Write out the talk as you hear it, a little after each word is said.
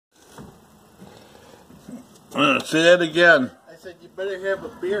Say that again. I said, you better have a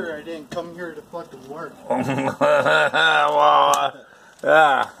beer. I didn't come here to fucking work. Well,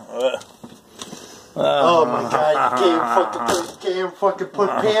 yeah. Oh my God, you can't fucking put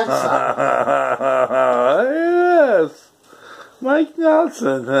pants on. Yes. Mike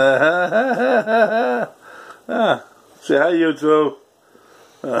Nelson. Say hi, you two.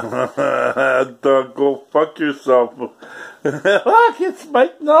 Go fuck yourself. Look, it's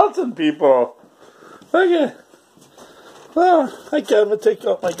Mike Nelson, people. Look at. Well, I can't even take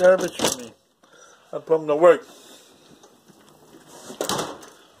out my garbage from me. I put them to work.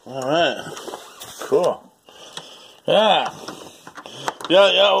 Alright. Cool. Yeah.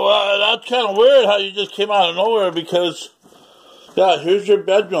 Well, that's kind of weird how you just came out of nowhere because, yeah, here's your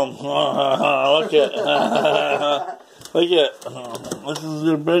bedroom. Look at look at this is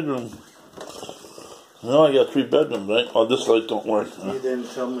your bedroom. No, I got 3 bedrooms, right? Oh, this light don't work. You didn't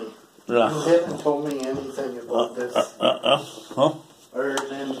tell me. Yeah. You hadn't told me anything about this. Huh? Other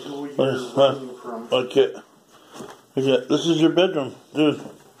than who you're living from. Okay. This is your bedroom, dude.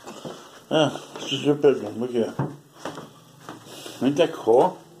 Yeah, this is your bedroom. Look at it. Ain't that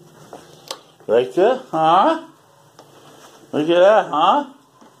cool? Like that? Huh? Look at that,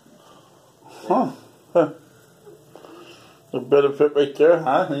 huh? The better fit right there,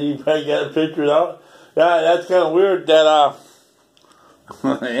 huh? And you probably got it pictured out. Yeah, that's kind of weird that,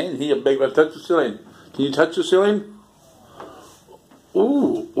 ain't he a big one? Touch the ceiling. Can you touch the ceiling?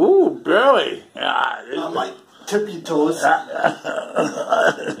 Ooh, barely. Yeah, I might tip your toes. Wow,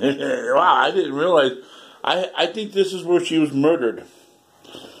 I didn't realize. I think this is where she was murdered.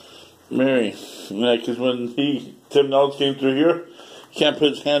 Mary. Yeah, because when Tim Nelson came through here, he can't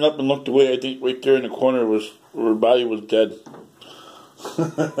put his hand up and looked away. I think right there in the corner was where her body was dead.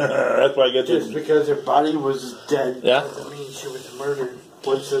 That's why I get this. Just because her body was dead yeah? doesn't mean she was murdered.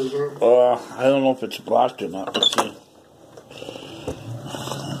 What's in here? I don't know if it's blocked or not. Let's see.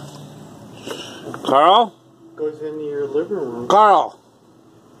 Carl? Goes into your living room. Carl!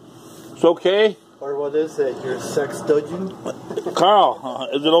 It's okay? Or what is that? Your sex dungeon? Carl,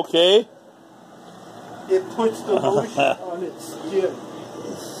 is it okay? It puts the lotion on its skin.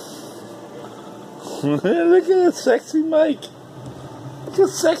 Look at that sexy Mike. Look at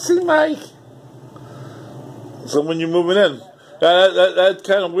sexy Mike. So when you're moving in, that's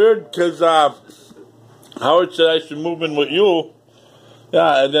kind of weird because Howard said I should move in with you.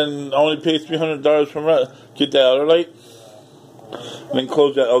 Yeah, and then only pay $300 for rent. Get that other light, and then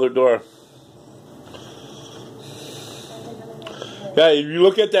close that other door. Yeah, if you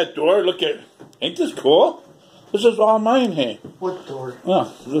look at that door, ain't this cool? This is all mine, hey. What door? Yeah,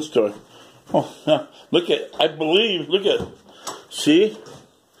 this door. Oh, yeah. Look at, see?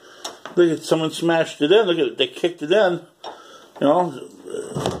 Look at, someone smashed it in. Look at it, they kicked it in. You know,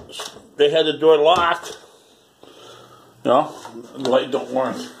 they had the door locked. You know, the light don't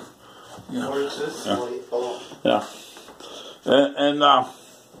work. Yeah. Where's this light? Oh. Yeah. And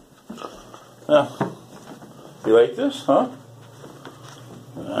yeah. You like this, huh?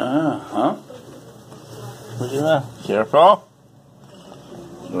 Huh? Look at that. Careful.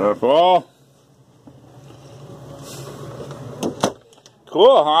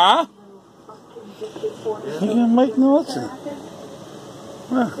 Cool, huh? Look at Mike Nelson.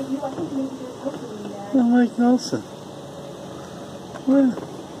 Huh. Look at Mike Nelson. Where?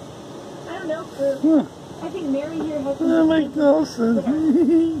 I don't know. I think Mary here has. Mike Nelson.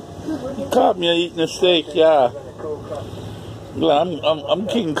 He caught me eating a steak. Yeah. I'm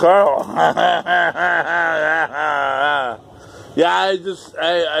King Carl. Yeah, I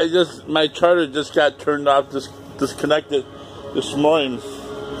just my charter just got turned off, disconnected this morning.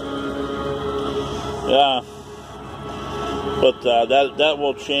 Yeah, but that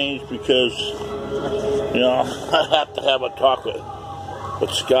will change because I have to have a talk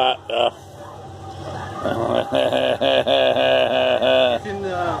with Scott. You can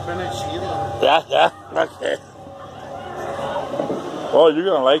finish eating. Yeah, okay. Oh, you're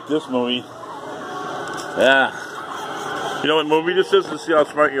gonna like this movie. Yeah. You know what movie this is? Let's see how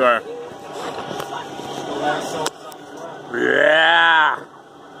smart you are. Yeah.